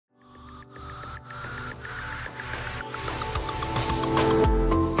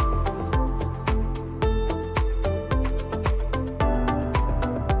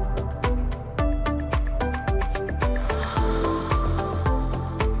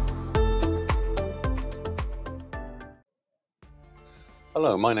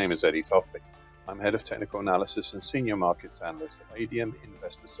Hello, my name is Eddie Tofpik. I'm Head of Technical Analysis and Senior Markets Analyst at ADM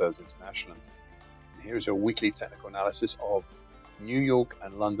Investor Services International. And here is your weekly technical analysis of New York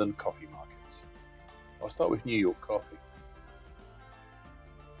and London coffee markets. I'll start with New York coffee.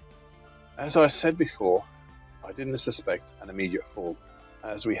 As I said before, I didn't suspect an immediate fall,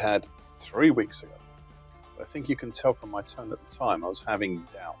 as we had 3 weeks ago. But I think you can tell from my tone at the time I was having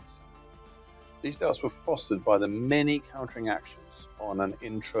doubts. These doubts were fostered by the many countering actions on an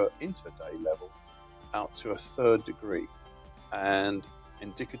intraday level out to a third degree and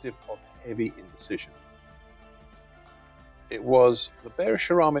indicative of heavy indecision. It was the bearish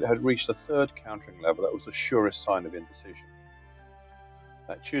Aramid had reached the third countering level that was the surest sign of indecision.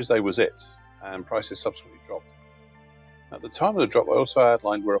 That Tuesday was it, and prices subsequently dropped. At the time of the drop, I also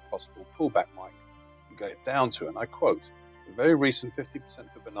outlined where a possible pullback might get down to, and I quote, the very recent 50%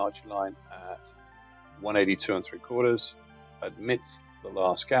 Fibonacci line at 182 3/4 amidst the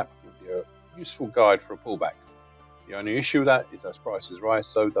last gap would be a useful guide for a pullback. The only issue with that is as prices rise,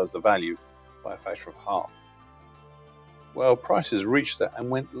 so does the value by a factor of half. Well, prices reached that and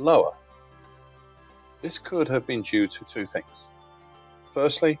went lower. This could have been due to two things.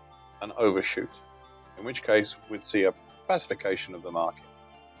 Firstly, an overshoot, in which case we'd see a pacification of the market.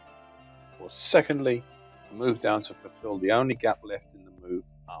 Or secondly, a move down to fulfill the only gap left in the move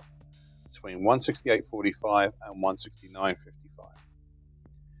up between 168.45 and 169.55.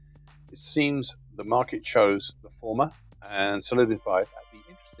 It seems the market chose the former and solidified at the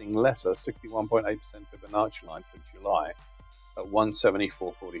interesting lesser 61.8% Fibonacci line for July at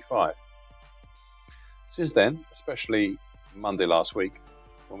 174.45. Since then, especially Monday last week,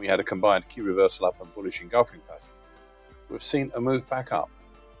 when we had a combined key reversal up and bullish engulfing pattern, we've seen a move back up.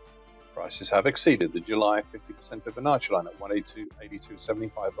 Prices have exceeded the July 50% Fibonacci line at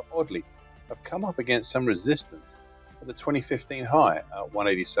 182.75, but oddly have come up against some resistance at the 2015 high at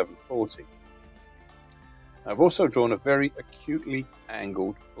 187.40. I've also drawn a very acutely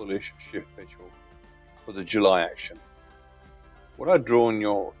angled bullish shift picture for the July action. What I've drawn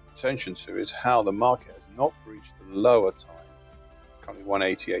your attention to is how the market has not breached the lower time, currently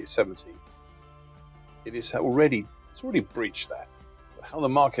 188.70. It's already breached that. How the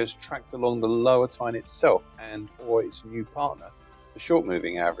market has tracked along the lower time itself and or its new partner, the short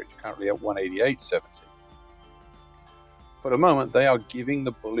moving average, currently at 188.70. For the moment, they are giving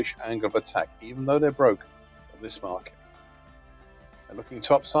the bullish angle of attack, even though they're broken, of this market. And looking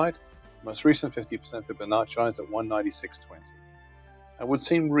topside, the most recent 50% Fibonacci lines at 196.20, and would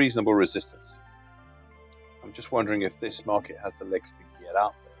seem reasonable resistance. I'm just wondering if this market has the legs to get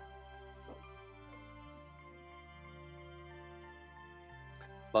up there.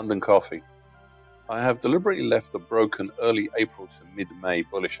 London coffee. I have deliberately left the broken early April to mid-May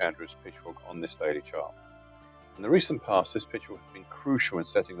bullish Andrews pitchfork on this daily chart. In the recent past, this pitchfork has been crucial in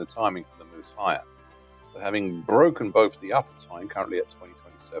setting the timing for the moves higher, but having broken both the upper time, currently at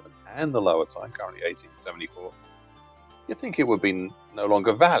 2027, and the lower time, currently 1874, you'd think it would be no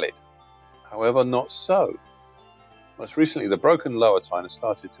longer valid. However, not so. Most recently, the broken lower time has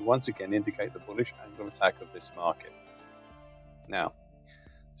started to once again indicate the bullish angle of attack of this market. Now,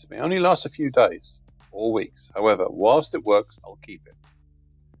 this may only last a few days or weeks. However, whilst it works, I'll keep it.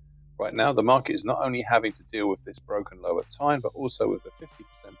 Right now, the market is not only having to deal with this broken lower time, but also with the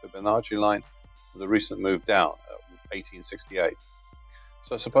 50% Fibonacci line of the recent move down at 1868.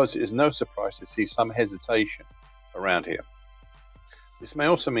 So I suppose it is no surprise to see some hesitation around here. This may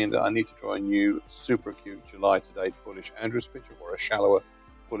also mean that I need to draw a new super acute July to date bullish Andrews picture or a shallower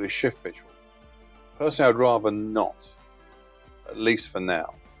bullish shift picture. Personally, I'd rather not, at least for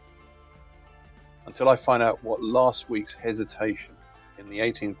now, until I find out what last week's hesitation in the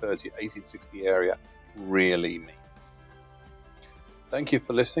 1830-1860 area really means. Thank you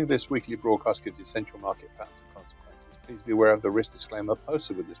for listening. This weekly broadcast gives you essential market facts and consequences. Please be aware of the risk disclaimer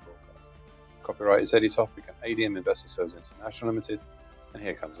posted with this broadcast. Copyright is Eddie Tofpik and ADM Investor Services International Limited. And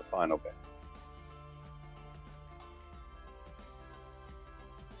here comes the final bit.